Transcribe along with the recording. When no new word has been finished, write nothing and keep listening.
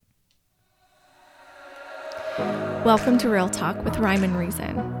Welcome to Real Talk with Rhyme and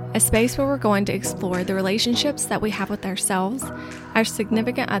Reason, a space where we're going to explore the relationships that we have with ourselves, our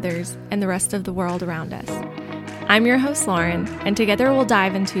significant others, and the rest of the world around us. I'm your host, Lauren, and together we'll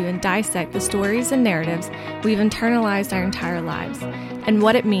dive into and dissect the stories and narratives we've internalized our entire lives and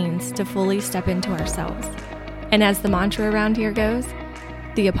what it means to fully step into ourselves. And as the mantra around here goes,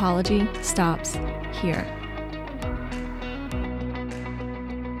 the apology stops here.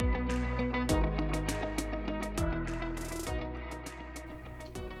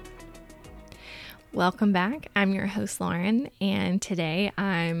 Welcome back. I'm your host, Lauren, and today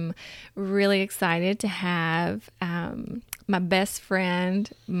I'm really excited to have my best friend,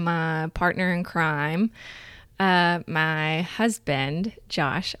 my partner in crime, my husband,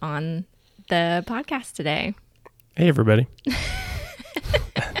 Josh, on the podcast today. Hey, everybody.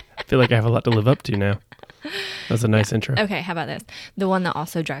 I feel like I have a lot to live up to now. That's a nice intro. Okay, how about this? The one that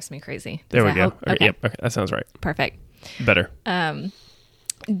also drives me crazy. There we go. Okay. Yep. Okay, that sounds right. Perfect. Better.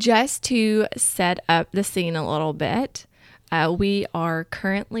 Just to set up the scene a little bit, we are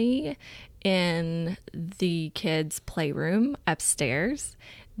currently in the kids' playroom upstairs.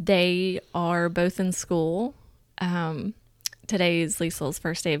 They are both in school. Today is Liesl's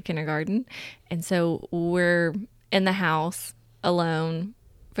first day of kindergarten, and so we're in the house alone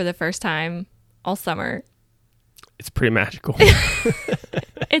for the first time all summer. It's pretty magical.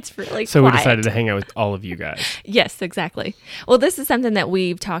 It's really So quiet. we decided to hang out with all of you guys. Yes, exactly. Well, this is something that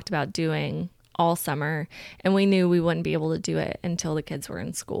we've talked about doing all summer, and we knew we wouldn't be able to do it until the kids were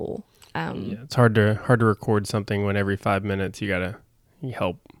in school. Yeah, it's hard to record something when every 5 minutes you gotta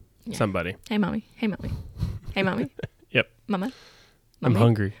help somebody. Hey, mommy. Hey, mommy. Hey, mommy. Yep. Mama. I'm Mommy?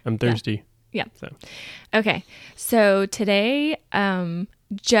 hungry. I'm thirsty. Yeah. So Okay. So today,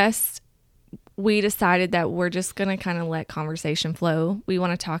 we decided that we're just going to kind of let conversation flow. We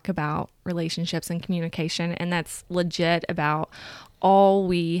want to talk about relationships and communication, and that's legit about all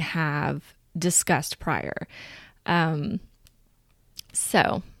we have discussed prior.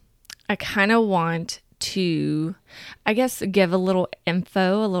 So I kind of want to, I guess, give a little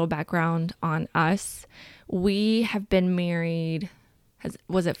info, a little background on us. We have been married,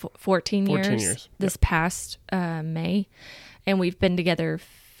 was it 14 years? 14 years. This past May, and we've been together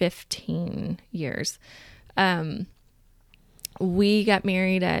 15 years. We got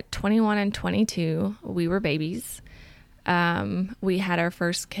married at 21 and 22. We were babies. We had our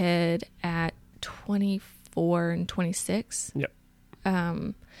first kid at 24 and 26. Yep.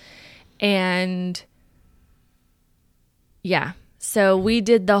 And yeah, so we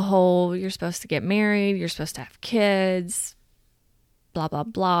did the whole, you're supposed to get married, you're supposed to have kids, blah, blah,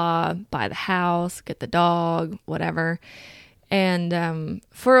 blah, buy the house, get the dog, whatever. And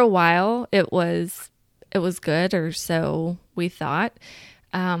for a while, it was good, or so we thought.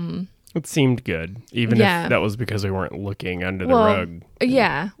 It seemed good, even if that was because we weren't looking under the rug.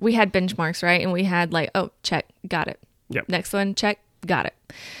 Yeah, we had benchmarks, right? And we had like, oh, check, got it. Yep. Next one, check, got it.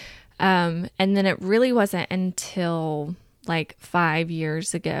 And then it really wasn't until like 5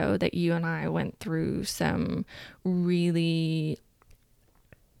 years ago that you and I went through some really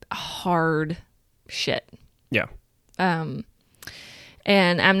hard shit. Yeah.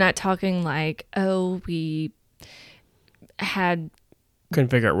 And I'm not talking like, oh, we had... Couldn't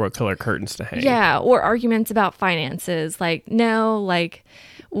figure out what color curtains to hang. Yeah, or arguments about finances. Like, no, like,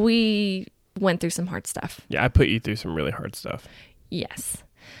 we went through some hard stuff. Yeah, I put you through some really hard stuff. Yes.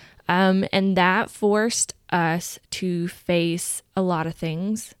 And that forced us to face a lot of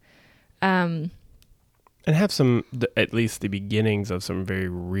things. And have at least the beginnings of some very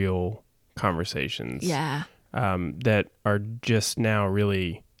real conversations. Yeah. That are just now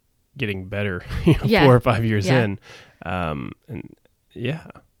really getting better 4 or 5 years in. And yeah.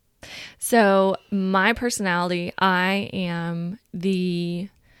 So my personality, I am the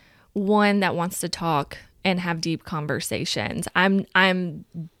one that wants to talk and have deep conversations. I'm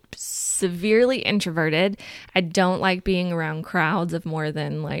severely introverted. I don't like being around crowds of more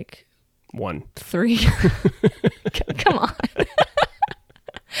than like 3. Come on.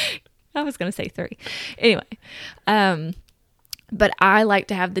 I was going to say 3. Anyway, but I like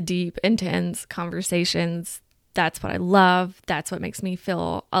to have the deep, intense conversations. That's what I love. That's what makes me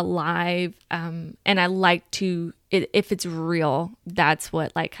feel alive. And I like to, if it's real, that's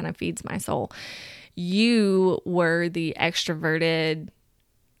what like kind of feeds my soul. You were the extroverted,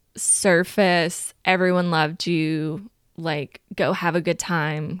 surface, everyone loved you, like go have a good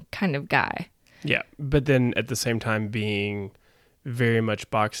time kind of guy. Yeah. But then at the same time being very much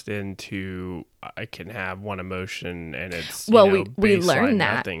boxed into I can have one emotion and it's we learned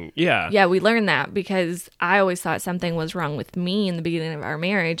that. Nothing. Yeah. Yeah, we learned that because I always thought something was wrong with me in the beginning of our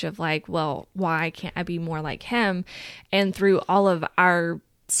marriage of like, well, why can't I be more like him? And through all of our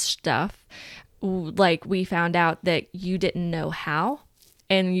stuff, like we found out that you didn't know how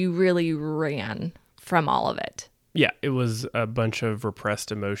and you really ran from all of it. Yeah, it was a bunch of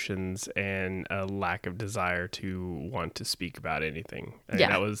repressed emotions and a lack of desire to want to speak about anything.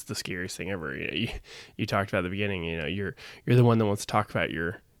 That was the scariest thing ever. You talked about at the beginning. You're the one that wants to talk about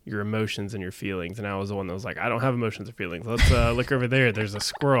your emotions and your feelings, and I was the one that was like, I don't have emotions or feelings. Let's look over there. There's a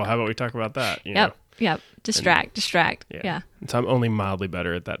squirrel. How about we talk about that? Yep. Distract. Yeah. And so I'm only mildly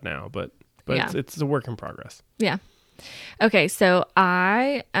better at that now, but it's a work in progress. Yeah. Okay, so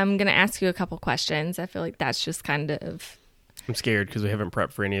I am going to ask you a couple questions. I feel like that's just kind of... I'm scared because we haven't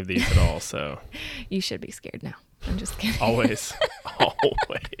prepped for any of these at all, so... You should be scared now. I'm just kidding. Always.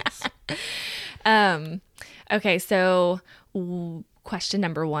 Okay, so question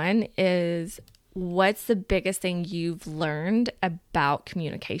number 1 is, what's the biggest thing you've learned about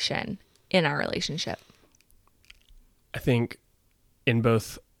communication in our relationship? I think in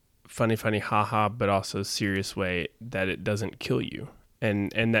both... funny, haha, but also serious way that it doesn't kill you.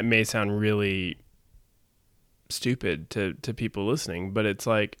 And that may sound really stupid to people listening, but it's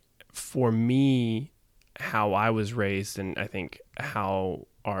like, for me, how I was raised, and I think how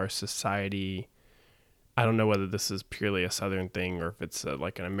our society, I don't know whether this is purely a Southern thing or if it's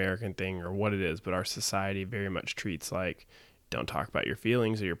like an American thing or what it is, but our society very much treats like, don't talk about your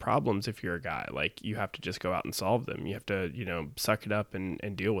feelings or your problems if you're a guy. Like, you have to just go out and solve them. You have to, suck it up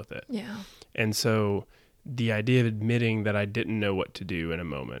and deal with it. Yeah. And so the idea of admitting that I didn't know what to do in a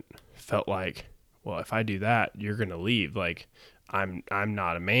moment felt like, well, if I do that, you're going to leave. Like, I'm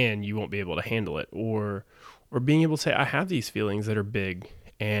not a man. You won't be able to handle it. Or being able to say, I have these feelings that are big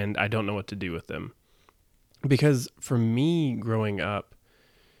and I don't know what to do with them. Because for me growing up,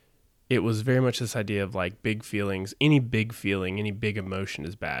 it was very much this idea of like big feelings, any big feeling, any big emotion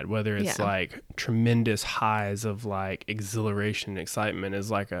is bad. Whether it's like tremendous highs of like exhilaration and excitement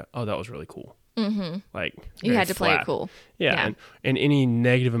is like oh, that was really cool. Mm-hmm. Like you had to play it cool. Yeah. And any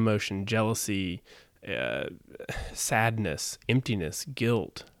negative emotion, jealousy, sadness, emptiness,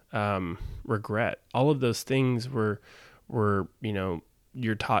 guilt, regret, all of those things were,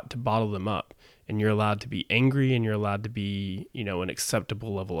 you're taught to bottle them up. And you're allowed to be angry and you're allowed to be, an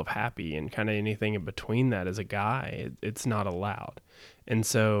acceptable level of happy, and kind of anything in between that as a guy, it's not allowed. And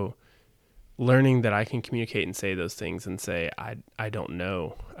so learning that I can communicate and say those things and say, I don't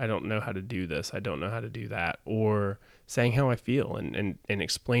know how to do this. I don't know how to do that. Or saying how I feel and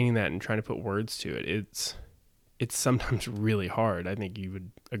explaining that and trying to put words to it. It's sometimes really hard. I think you would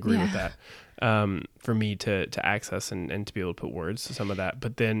agree with that. For me to access and to be able to put words to some of that.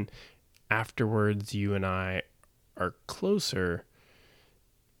 But then afterwards, you and I are closer,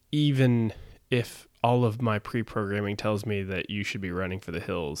 even if all of my pre-programming tells me that you should be running for the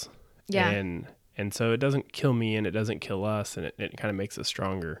hills. Yeah. And so it doesn't kill me and it doesn't kill us, and it kind of makes us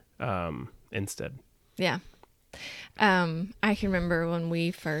stronger instead. Yeah. I can remember when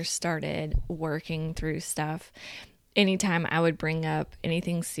we first started working through stuff, anytime I would bring up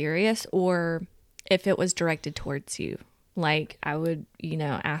anything serious or if it was directed towards you, like I would,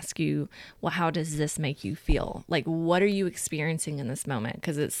 ask you, well, how does this make you feel? Like, what are you experiencing in this moment?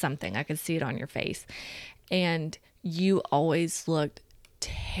 Because it's something, I could see it on your face. And you always looked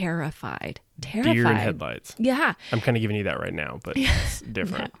terrified. Deer in headlights. Yeah. I'm kind of giving you that right now, but it's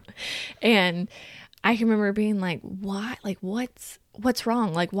different. Yeah. And I can remember being like, why? Like, what's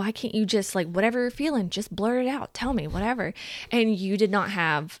wrong? Like, why can't you just, like, whatever you're feeling, just blurt it out. Tell me, whatever. And you did not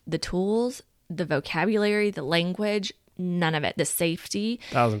have the tools, the vocabulary, the language, none of it, the safety.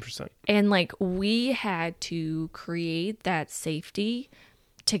 1,000%. And like, we had to create that safety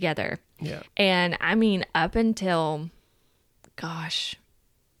together. Yeah. And I mean, up until,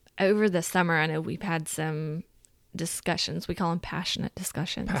 over the summer, I know we've had some discussions. We call them passionate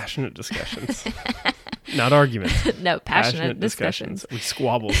discussions. Passionate discussions. Not arguments. No, passionate discussions. We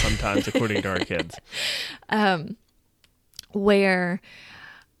squabble sometimes, according to our kids. Where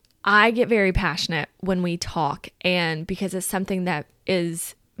I get very passionate when we talk, and because it's something that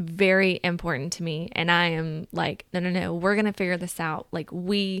is very important to me, and I am like, no, we're going to figure this out. Like,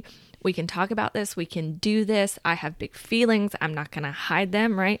 we can talk about this. We can do this. I have big feelings. I'm not going to hide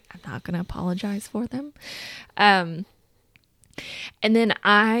them, right? I'm not going to apologize for them. And then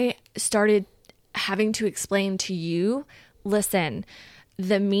I started having to explain to you, listen,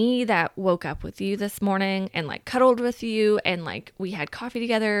 the me that woke up with you this morning and like cuddled with you and like we had coffee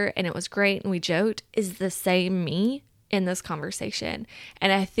together and it was great and we joked is the same me in this conversation.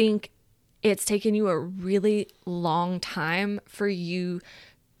 And I think it's taken you a really long time for you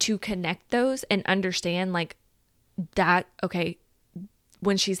to connect those and understand like that, okay,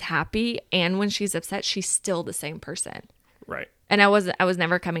 when she's happy and when she's upset, she's still the same person. Right. And I was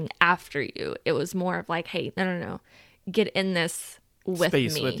never coming after you. It was more of like, hey, no. Get in this with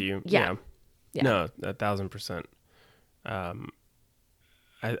space me. with you. Yeah. No, 1,000%.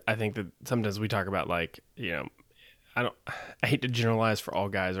 I think that sometimes we talk about like, you know, I hate to generalize for all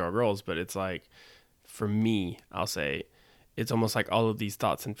guys or all girls, but it's like, for me, I'll say it's almost like all of these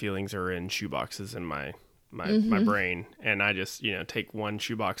thoughts and feelings are in shoeboxes in my brain. And I just, you know, take one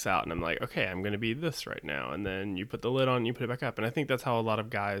shoebox out and I'm like, okay, I'm going to be this right now. And then you put the lid on, and you put it back up. And I think that's how a lot of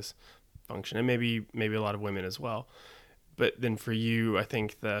guys function, and maybe a lot of women as well. But then for you, I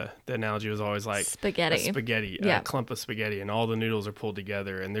think the analogy was always like spaghetti, a clump of spaghetti, and all the noodles are pulled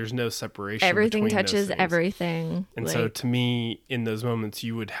together, and there's no separation. Everything between touches those things. everything. And so to me, in those moments,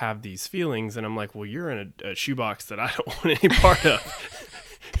 you would have these feelings, and I'm like, well, you're in a shoebox that I don't want any part of.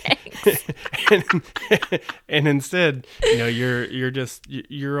 Thanks. and instead, you know,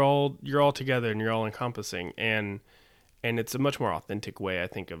 you're all together, and you're all encompassing, and it's a much more authentic way, I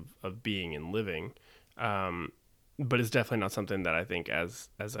think, of being and living. But it's definitely not something that I think as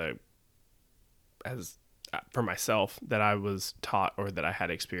for myself that I was taught or that I had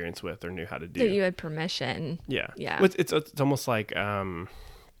experience with or knew how to do. That you had permission. Yeah. Yeah. It's almost like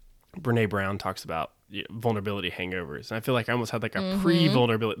Brene Brown talks about vulnerability hangovers. And I feel like I almost had like a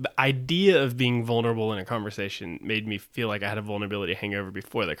pre-vulnerability. The idea of being vulnerable in a conversation made me feel like I had a vulnerability hangover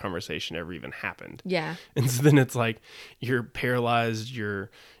before the conversation ever even happened. Yeah. And so then it's like you're paralyzed, you're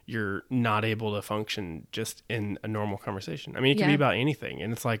not able to function just in a normal conversation. I mean, it can be about anything.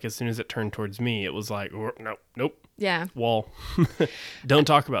 And it's like as soon as it turned towards me, it was like, nope. Yeah. Wall. Don't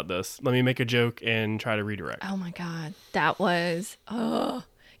talk about this. Let me make a joke and try to redirect. Oh my God. That was,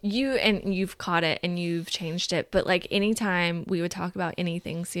 you've caught it and you've changed it. But like anytime we would talk about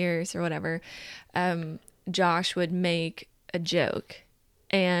anything serious or whatever, Josh would make a joke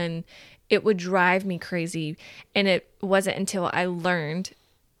and it would drive me crazy. And it wasn't until I learned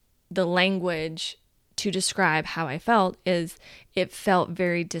the language to describe how I felt is it felt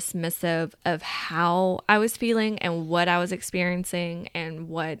very dismissive of how I was feeling and what I was experiencing and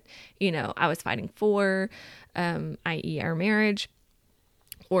what, you know, I was fighting for, i.e. our marriage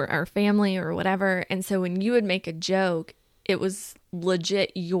or our family or whatever. And so when you would make a joke, it was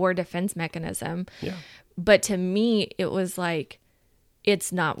legit your defense mechanism. Yeah. But to me, it was like,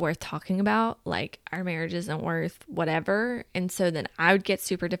 it's not worth talking about. Like our marriage isn't worth whatever. And so then I would get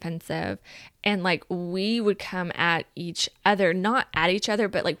super defensive and like we would come at each other, not at each other,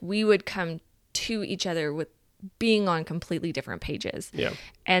 but like we would come to each other with being on completely different pages. Yeah.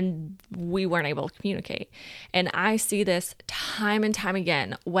 And we weren't able to communicate. And I see this time and time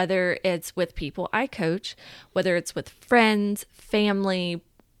again, whether it's with people I coach, whether it's with friends, family,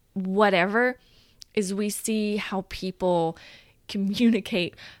 whatever, is we see how people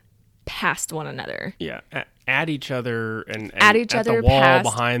communicate past one another. Yeah. At each other and at each other, the wall past,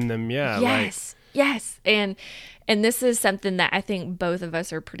 behind them. Yeah. Yes. And this is something that I think both of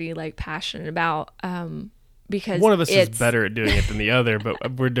us are pretty like passionate about. Because one of us is better at doing it than the other,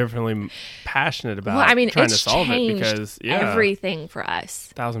 but we're definitely passionate about trying to solve it because everything for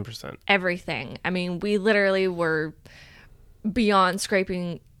us. 1,000%. Everything. I mean, we literally were beyond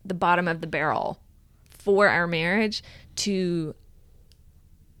scraping the bottom of the barrel for our marriage to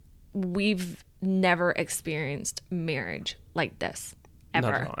we've never experienced marriage like this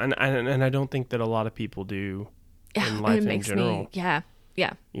ever. Not at all. And I don't think that a lot of people do in life in general. Yeah.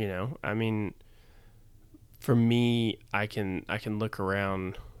 You know, I mean, for me, I can look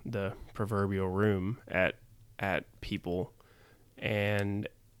around the proverbial room at people, and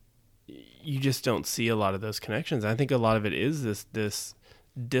you just don't see a lot of those connections. I think a lot of it is this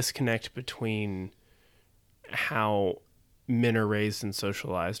disconnect between how men are raised and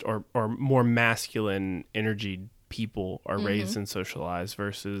socialized, or more masculine energy people are raised and socialized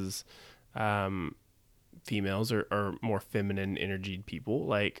versus females or more feminine energied people.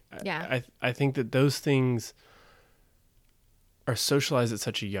 Like, I think that those things are socialized at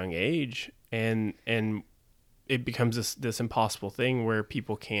such a young age, and it becomes this impossible thing where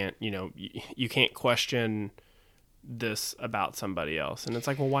people can't, you know, you can't question this about somebody else. And it's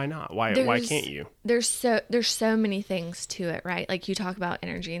like, well, why not? Why can't you? There's so many things to it, right? Like you talk about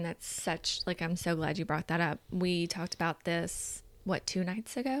energy, and that's such, like, I'm so glad you brought that up. We talked about this, 2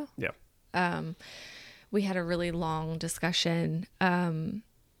 nights ago? Yeah. We had a really long discussion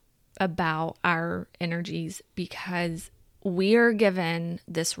about our energies because we are given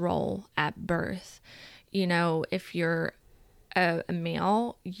this role at birth. if you're a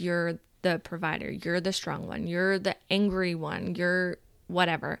male, you're the provider, you're the strong one, you're the angry one, you're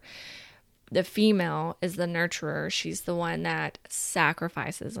whatever. The female is the nurturer. She's the one that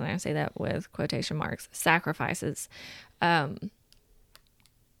sacrifices, and I say that with quotation marks, sacrifices.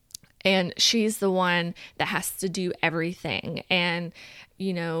 And she's the one that has to do everything, and,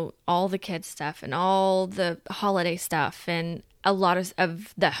 all the kids stuff and all the holiday stuff and a lot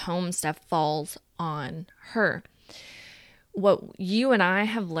of the home stuff falls on her. What you and I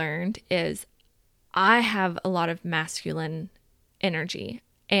have learned is I have a lot of masculine energy,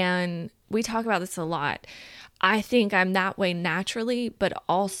 and we talk about this a lot. I think I'm that way naturally, but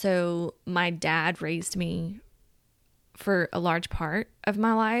also my dad raised me for a large part of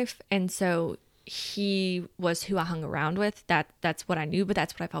my life. And so he was who I hung around with. That's what I knew, but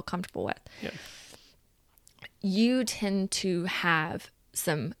that's what I felt comfortable with. Yeah. You tend to have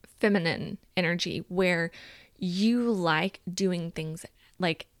some feminine energy where you like doing things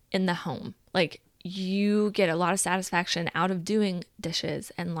like in the home. Like you get a lot of satisfaction out of doing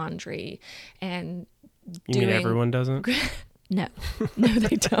dishes and laundry and You mean everyone doesn't? No,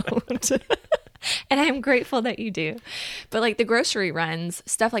 they don't. And I'm grateful that you do. But like the grocery runs,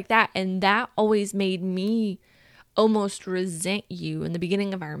 stuff like that. And that always made me almost resent you in the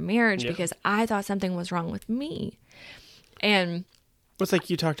beginning of our marriage because I thought something was wrong with me. And it's like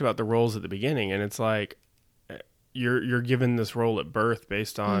you talked about the roles at the beginning, and it's like you're given this role at birth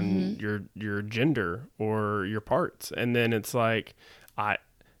based on your gender or your parts. And then it's like, I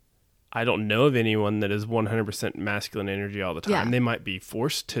don't know of anyone that is 100% masculine energy all the time. Yeah. They might be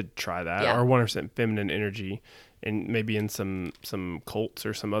forced to try that, or 100% feminine energy. And maybe in some cults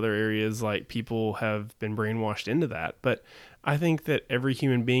or some other areas, like people have been brainwashed into that. But I think that every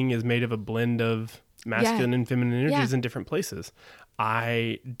human being is made of a blend of masculine and feminine energies in different places.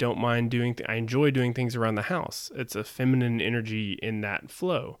 I don't mind I enjoy doing things around the house. It's a feminine energy in that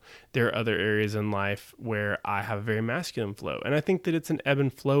flow. There are other areas in life where I have a very masculine flow. And I think that it's an ebb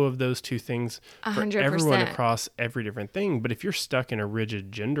and flow of those two things for 100%. everyone across every different thing. But if you're stuck in a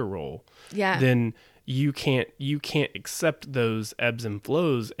rigid gender role, yeah, then you can't accept those ebbs and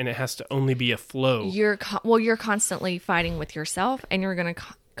flows, and it has to only be a flow. you're constantly fighting with yourself, and you're going to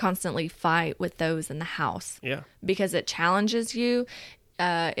constantly fight with those in the house. Yeah. Because it challenges you.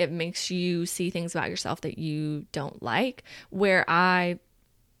 It makes you see things about yourself that you don't like.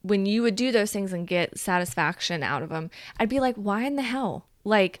 When you would do those things and get satisfaction out of them, I'd be like, why in the hell?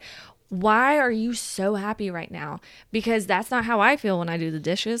 Like, why are you so happy right now? Because that's not how I feel when I do the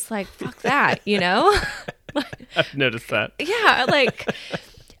dishes. Like, fuck that, I've noticed that. Yeah, like,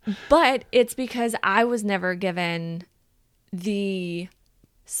 but it's because I was never given the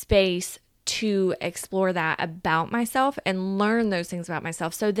space to explore that about myself and learn those things about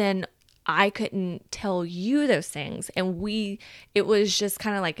myself. So then I couldn't tell you those things. And it was just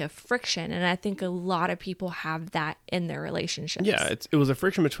kind of like a friction. And I think a lot of people have that in their relationships. Yeah, it was a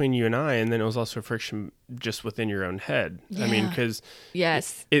friction between you and I, and then it was also a friction just within your own head. Yeah. I mean, because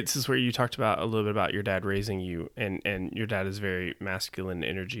yes, it's where you talked about a little bit about your dad raising you, and your dad is very masculine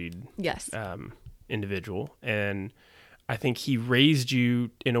energied individual. And I think he raised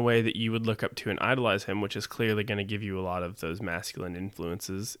you in a way that you would look up to and idolize him, which is clearly going to give you a lot of those masculine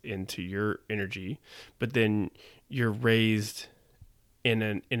influences into your energy. But then you're raised in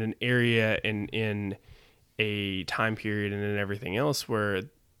an area and in a time period and in everything else where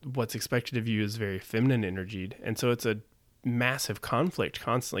what's expected of you is very feminine energied. And so it's a massive conflict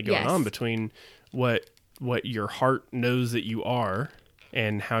constantly going on between what your heart knows that you are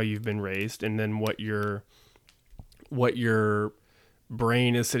and how you've been raised, and then what your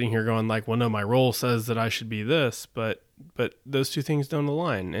brain is sitting here going like, well, no, my role says that I should be this, but those two things don't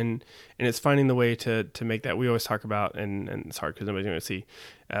align. And it's finding the way to make that. We always talk about, and it's hard because nobody's going to see,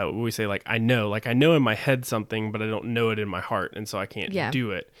 we say I know in my head something, but I don't know it in my heart. And so I can't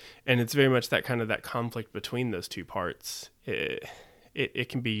do it. And it's very much that kind of that conflict between those two parts. It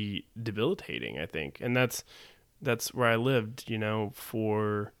can be debilitating, I think. And that's where I lived,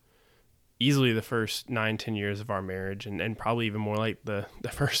 for easily the first 9-10 years of our marriage, and probably even more like the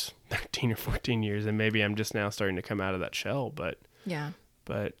first 13 or 14 years. And maybe I'm just now starting to come out of that shell, but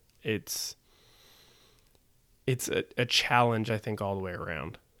it's a challenge, I think, all the way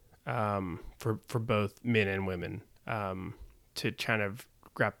around, for both men and women, to kind of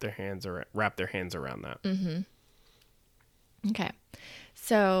wrap their hands around that. Mm-hmm. Okay.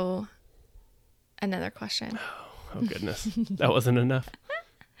 So another question. Oh goodness. That wasn't enough.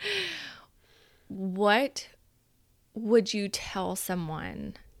 What would you tell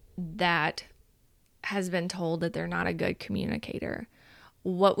someone that has been told that they're not a good communicator?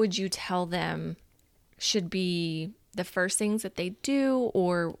 What would you tell them should be the first things that they do,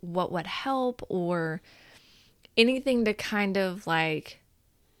 or what would help, or anything to kind of like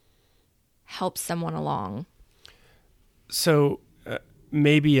help someone along? So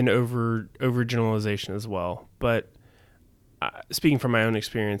maybe an overgeneralization as well, but speaking from my own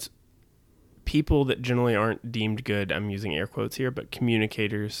experience, people that generally aren't deemed good, I'm using air quotes here, but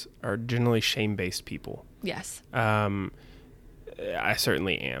communicators are generally shame-based people. Yes. I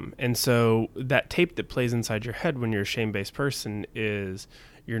certainly am. And so that tape that plays inside your head when you're a shame-based person is,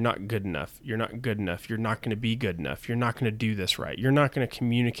 you're not good enough. You're not good enough. You're not going to be good enough. You're not going to do this right. You're not going to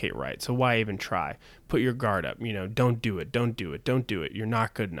communicate right. So why even try? Put your guard up. Don't do it. Don't do it. Don't do it. You're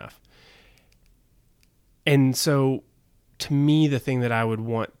not good enough. And so to me, the thing that I would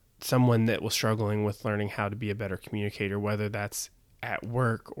want someone that was struggling with learning how to be a better communicator, whether that's at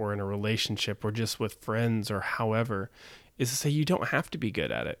work or in a relationship or just with friends or however, is to say you don't have to be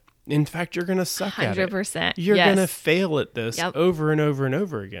good at it. In fact, you're going to suck 100%. At it. 100%. You're going to fail at this over and over and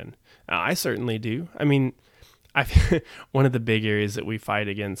over again. I certainly do. I mean, one of the big areas that we fight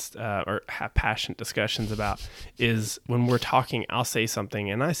against or have passionate discussions about is when we're talking, I'll say something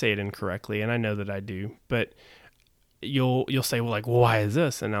and I say it incorrectly, and I know that I do, but you'll say, well, why is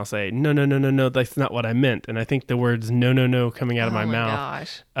this? And I'll say, no, that's not what I meant. And I think the words no coming out of my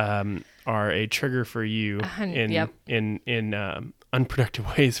mouth are a trigger for you in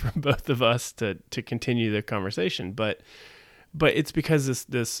unproductive ways for both of us to continue the conversation. But it's because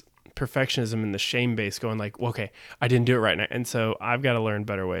this perfectionism and the shame base going well, okay, I didn't do it right now. And so I've got to learn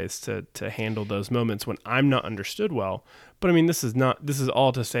better ways to handle those moments when I'm not understood well. But I mean, this is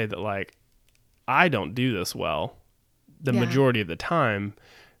all to say that I don't do this well the majority of the time,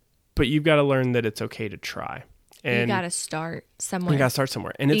 but you've got to learn that it's okay to try. And you got to start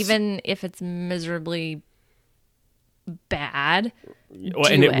somewhere. And even if it's miserably bad.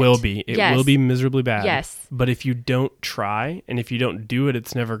 And it will be. It will be miserably bad. Yes. But if you don't try and if you don't do it,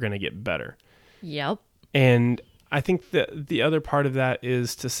 it's never going to get better. Yep. And I think that the other part of that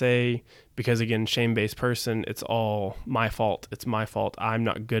is to say, because again, shame-based person, it's all my fault. It's my fault. I'm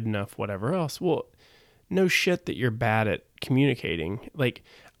not good enough, whatever else. Well, no shit that you're bad at communicating.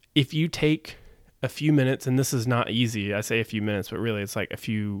 If you take a few minutes, and this is not easy, I say a few minutes, but really it's a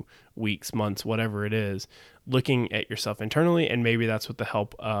few weeks, months, whatever it is, looking at yourself internally, and maybe that's with the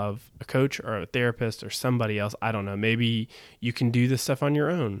help of a coach or a therapist or somebody else. I don't know. Maybe you can do this stuff on your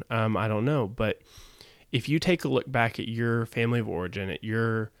own. I don't know. But if you take a look back at your family of origin, at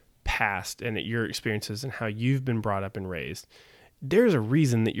your past, and at your experiences and how you've been brought up and raised, there's a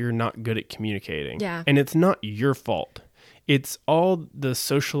reason that you're not good at communicating. Yeah. And it's not your fault. It's all the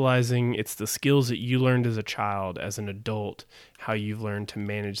socializing, it's the skills that you learned as a child, as an adult, how you've learned to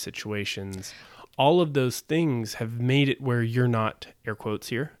manage situations. All of those things have made it where you're not, air quotes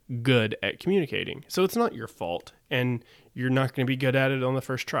here, good at communicating. So it's not your fault, and you're not going to be good at it on the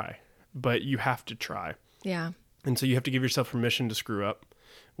first try, but you have to try. Yeah. And so you have to give yourself permission to screw up,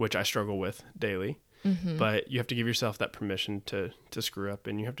 which I struggle with daily. Mm-hmm. But you have to give yourself that permission to screw up,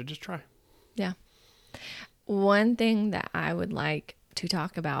 and you have to just try. Yeah. One thing that I would like to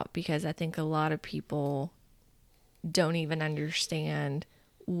talk about, because I think a lot of people don't even understand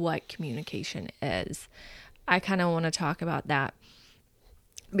what communication is. I kind of want to talk about that,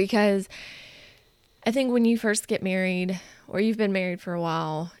 because I think when you first get married, or you've been married for a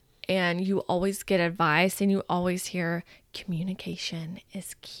while, and you always get advice and you always hear communication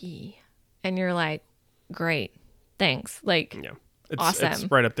is key. And you're like, great, thanks. Yeah. Awesome. It's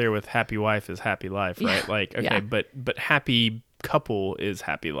right up there with happy wife is happy life, right? Yeah. Okay, but happy couple is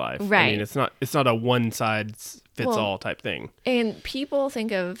happy life. Right. I mean, it's not a one size fits all type thing. And people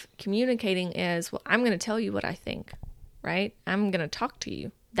think of communicating as, well, I'm going to tell you what I think, right? I'm going to talk to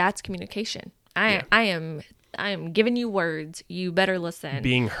you. That's communication. I am giving you words. You better listen.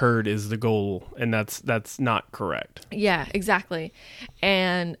 Being heard is the goal, and that's not correct. Yeah, exactly.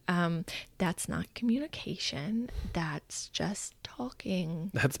 And that's not communication. That's just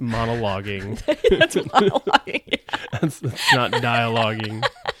talking. That's monologuing. That's monologuing. Yeah. That's not dialoguing.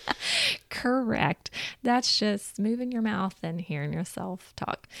 Correct. That's just moving your mouth and hearing yourself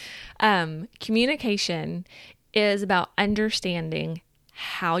talk. Communication is about understanding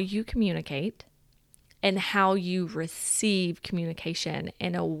how you communicate and how you receive communication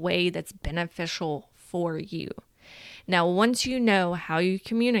in a way that's beneficial for you. Now, once you know how you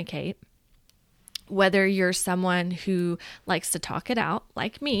communicate, whether you're someone who likes to talk it out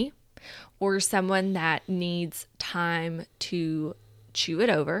like me, or someone that needs time to chew it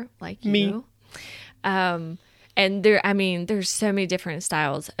over like you. And there's so many different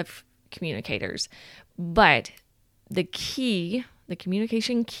styles of communicators, but the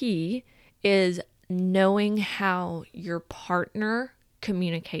communication key is knowing how your partner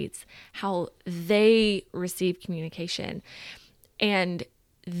communicates, how they receive communication. And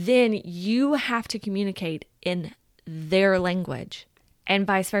then you have to communicate in their language and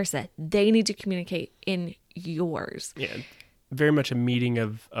vice versa. They need to communicate in yours. Yeah. Very much a meeting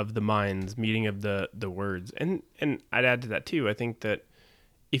of the minds, meeting of the words. And I'd add to that too. I think that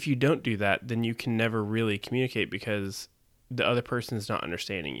if you don't do that, then you can never really communicate because the other person is not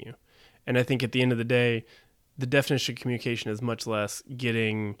understanding you. And I think at the end of the day, the definition of communication is much less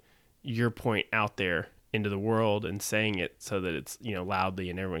getting your point out there into the world and saying it so that it's, loudly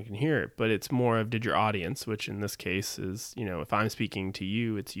and everyone can hear it. But it's more of, did your audience, which in this case is, if I'm speaking to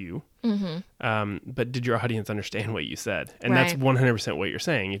you, it's you. Mm-hmm. But did your audience understand what you said? And that's 100% what you're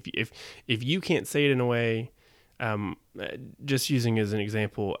saying. If you can't say it in a way, just using as an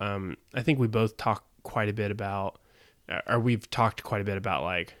example, I think we both talk quite a bit about, or we've talked quite a bit about,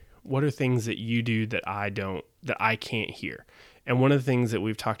 like, what are things that you do that I can't hear? And one of the things that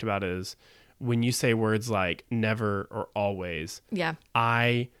we've talked about is when you say words like never or always,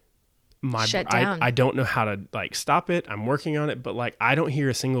 I don't know how to like stop it. I'm working on it, but like I don't hear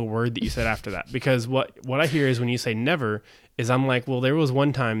a single word that you said after that, because what I hear is when you say never is I'm like, well, there was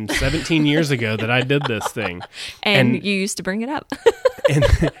one time 17 years ago that I did this thing. And you used to bring it up.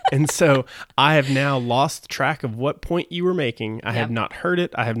 and so I have now lost track of what point you were making. I have not heard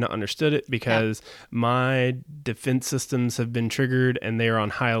it. I have not understood it because my defense systems have been triggered and they are on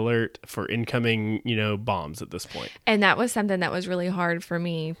high alert for incoming, bombs at this point. And that was something that was really hard for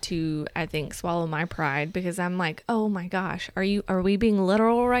me to, I think, swallow my pride, because I'm like, oh my gosh, are we being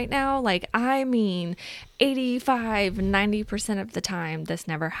literal right now? Like, I mean, 85, 90% of the time this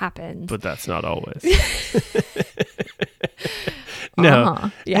never happens. But that's not always.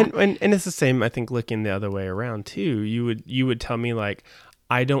 No. Yeah. And it's the same, I think, looking the other way around too. You would tell me like,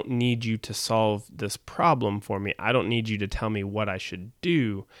 I don't need you to solve this problem for me. I don't need you to tell me what I should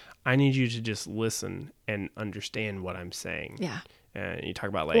do. I need you to just listen and understand what I'm saying. Yeah. And you talk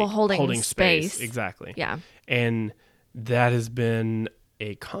about like holding space. Exactly. Yeah. And that has been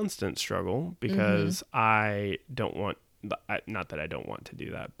a constant struggle because I don't want, not that I don't want to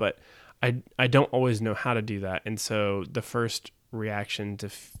do that, but I don't always know how to do that. And so the first reaction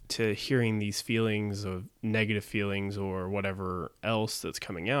to hearing these feelings of negative feelings or whatever else that's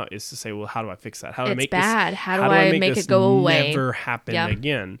coming out is to say, well, how do I fix that? How do I make bad. this? How do I make it go away? Never happen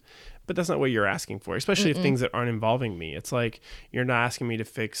again. But that's not what you're asking for, especially if things that aren't involving me. It's like you're not asking me to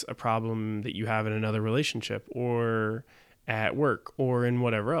fix a problem that you have in another relationship or at work or in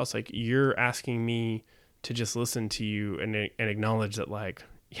whatever else. Like, you're asking me to just listen to you and acknowledge that, like,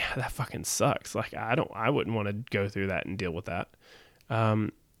 yeah, that fucking sucks. Like, I wouldn't want to go through that and deal with that.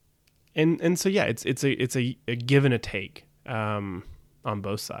 And so, yeah, it's a give and a take, on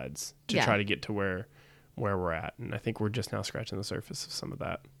both sides to try to get to where we're at. And I think we're just now scratching the surface of some of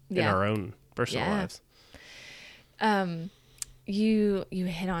that in our own personal lives. You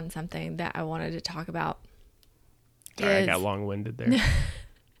hit on something that I wanted to talk about. Sorry, I got long-winded there.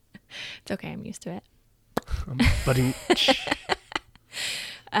 It's okay. I'm used to it.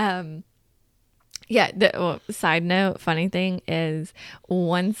 Side note, funny thing is,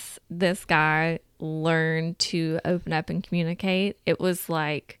 once this guy learned to open up and communicate, it was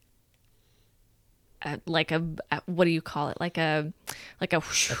like a what do you call it? Like a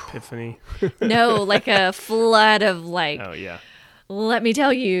epiphany. No, like a flood of like, oh yeah, let me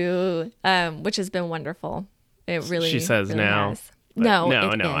tell you, which has been wonderful. It really, she says really now. Has. No,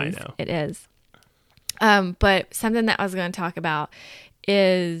 I know. It is. But something that I was going to talk about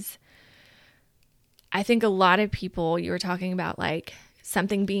is, I think a lot of people, you were talking about like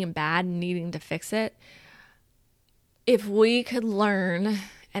something being bad and needing to fix it. If we could learn,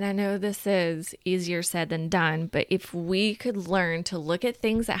 and I know this is easier said than done, but if we could learn to look at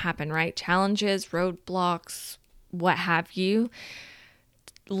things that happen, right? Challenges, roadblocks, what have you,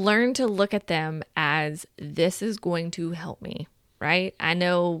 learn to look at them as, this is going to help me, right? I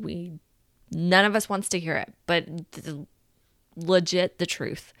know none of us wants to hear it, but legit the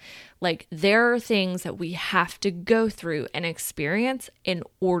truth. Like, there are things that we have to go through and experience in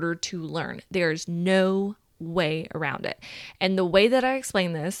order to learn. There's no way around it. And the way that I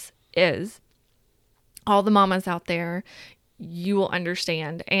explain this is, all the mamas out there, you will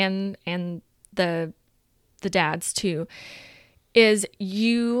understand, and the dads too, is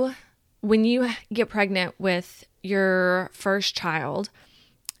when you get pregnant with your first child,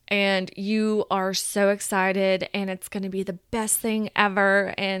 and you are so excited, and it's going to be the best thing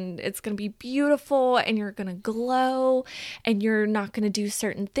ever, and it's going to be beautiful, and you're going to glow, and you're not going to do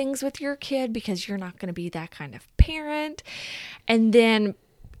certain things with your kid because you're not going to be that kind of parent. And then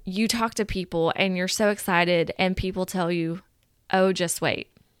you talk to people and you're so excited and people tell you, oh, just wait.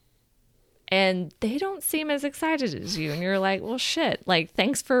 And they don't seem as excited as you. And you're like, well, shit, like,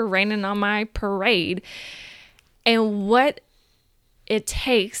 thanks for raining on my parade. And what it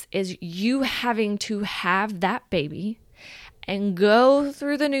takes is you having to have that baby and go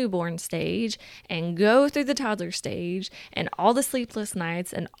through the newborn stage and go through the toddler stage and all the sleepless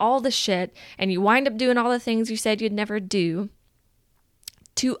nights and all the shit. And you wind up doing all the things you said you'd never do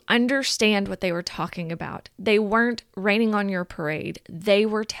to understand what they were talking about. They weren't raining on your parade. They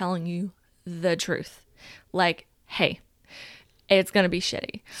were telling you the truth. Like, hey, it's going to be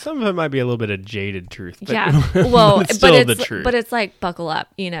shitty. Some of it might be a little bit of jaded truth. But yeah. Well, it's still the truth. But it's like, buckle up,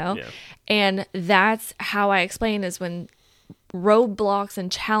 you know? Yeah. And that's how I explain is when roadblocks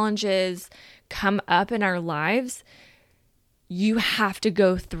and challenges come up in our lives, you have to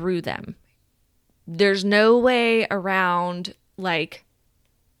go through them. There's no way around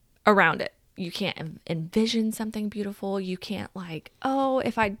it. You can't envision something beautiful. You can't like, oh,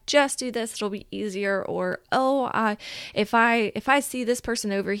 if I just do this, it'll be easier. Or, oh, if I see this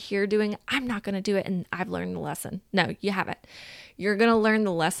person over here doing, I'm not going to do it. And I've learned the lesson. No, you haven't. You're going to learn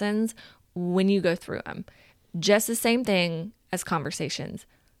the lessons when you go through them. Just the same thing as conversations.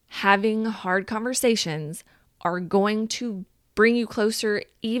 Having hard conversations are going to bring you closer,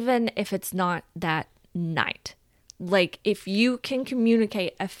 even if it's not that night. Like, if you can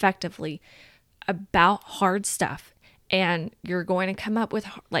communicate effectively about hard stuff and you're going to come up with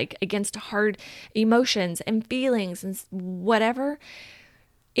like against hard emotions and feelings and whatever,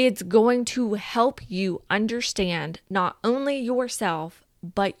 it's going to help you understand not only yourself,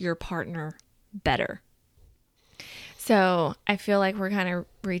 but your partner better. So I feel like we're kind of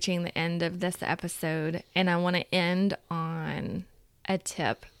reaching the end of this episode, and I want to end on a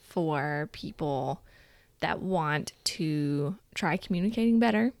tip for people that want to try communicating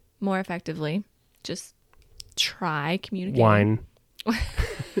better, more effectively. Just try communicating. Wine.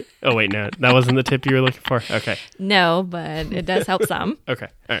 Oh, wait, no. That wasn't the tip you were looking for? Okay. No, but it does help some. Okay.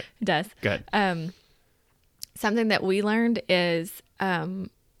 All right. It does. Good. Something that we learned is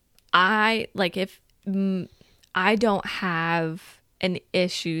I don't have an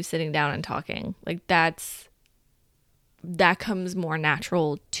issue sitting down and talking. Like that comes more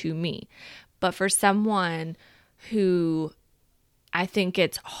natural to me. But for someone who I think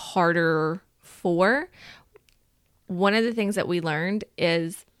it's harder for, one of the things that we learned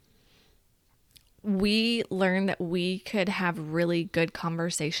is we learned that we could have really good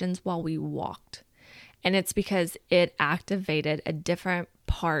conversations while we walked. And it's because it activated a different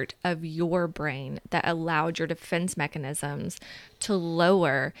part of your brain that allowed your defense mechanisms to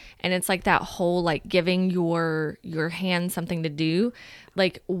lower. And it's like that whole like giving your hand something to do.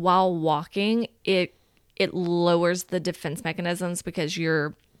 Like while walking, it lowers the defense mechanisms because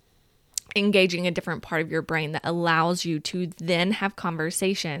you're engaging a different part of your brain that allows you to then have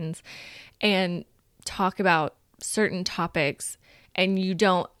conversations and talk about certain topics, and you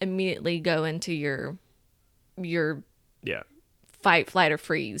don't immediately go into your fight, flight, or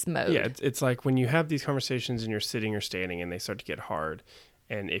freeze mode. Yeah, it's like when you have these conversations and you're sitting or standing and they start to get hard.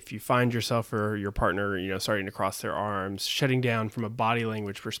 And if you find yourself or your partner, starting to cross their arms, shutting down from a body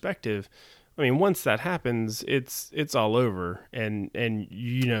language perspective, I mean, once that happens, it's all over. And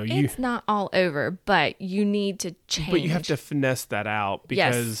it's not all over, but you need to change. But you have to finesse that out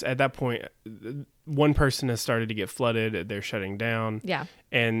because at that point, one person has started to get flooded. They're shutting down. Yeah.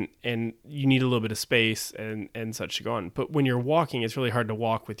 And you need a little bit of space and such to go on. But when you're walking, it's really hard to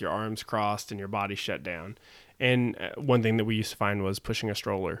walk with your arms crossed and your body shut down. And one thing that we used to find was pushing a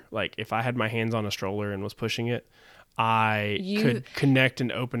stroller. Like if I had my hands on a stroller and was pushing it, I could connect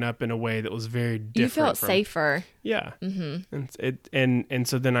and open up in a way that was very different. You felt safer. Yeah. Mm-hmm. And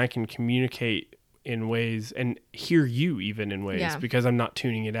so then I can communicate in ways and hear you even in ways because I'm not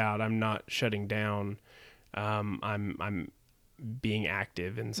tuning it out. I'm not shutting down. I'm being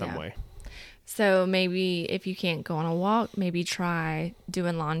active in some way. So maybe if you can't go on a walk, maybe try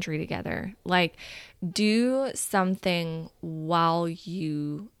doing laundry together. Like do something while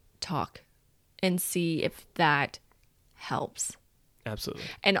you talk and see if that helps. Absolutely.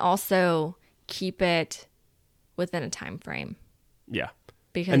 And also keep it within a time frame. Yeah.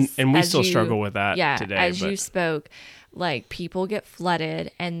 Because and we still struggle with that today. You spoke, like people get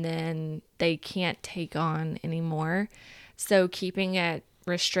flooded and then they can't take on anymore. So keeping it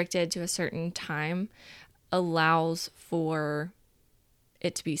restricted to a certain time allows for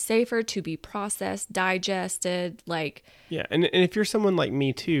it to be safer, to be processed, digested, like. Yeah. And if you're someone like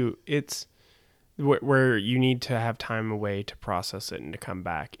me too, it's where you need to have time away to process it and to come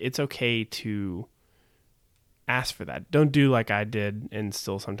back. It's okay to ask for that. Don't do like I did and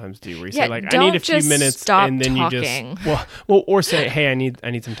still sometimes do, where you Yeah, say like, I don't need a few just minutes, stop and then talking. you just or say, hey, I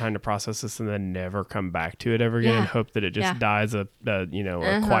need some time to process this, and then never come back to it ever again, and hope that it just dies a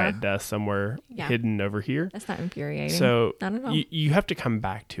quiet death somewhere hidden over here. That's not infuriating. So not at all. You have to come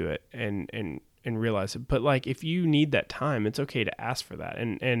back to it and realize it. But like, if you need that time, it's okay to ask for that.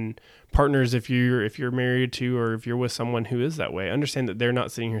 And partners, if you're married to, or if you're with someone who is that way, understand that they're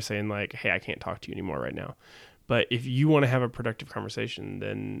not sitting here saying like, hey, I can't talk to you anymore right now. But if you want to have a productive conversation,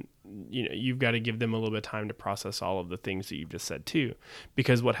 then you've got to give them a little bit of time to process all of the things that you've just said too.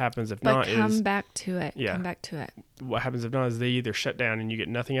 Because what happens if not is come back to it. Yeah. Come back to it. What happens if not is they either shut down and you get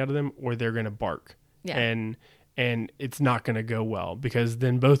nothing out of them, or they're going to bark. Yeah. And it's not going to go well, because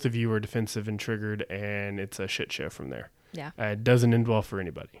then both of you are defensive and triggered, and it's a shit show from there. Yeah. It doesn't end well for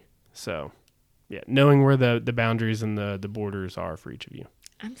anybody. So, yeah, knowing where the boundaries and the borders are for each of you.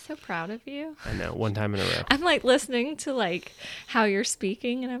 I'm so proud of you. I know, one time in a row. I'm like listening to like how you're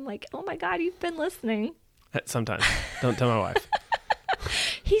speaking, and I'm like, oh my God, you've been listening. Sometimes. Don't tell my wife.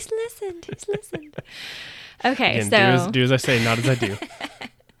 He's listened. Okay, Again, so do as I say, not as I do.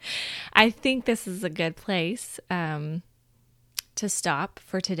 I think this is a good place to stop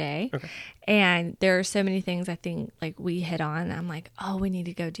for today. Okay. And there are so many things I think like we hit on. I'm like, oh, we need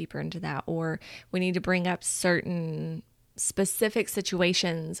to go deeper into that, or we need to bring up certain specific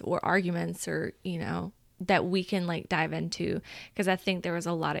situations or arguments, or that we can like dive into, because I think there was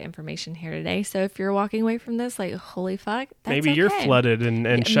a lot of information here today. So if you're walking away from this like, holy fuck, that's maybe you're okay. flooded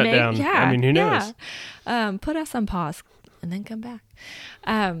and shut down. Yeah, I mean, who knows? Put us on pause and then come back.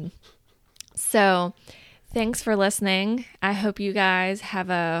 So thanks for listening. I hope you guys have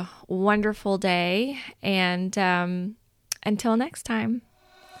a wonderful day, and until next time,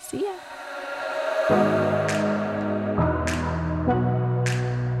 see ya.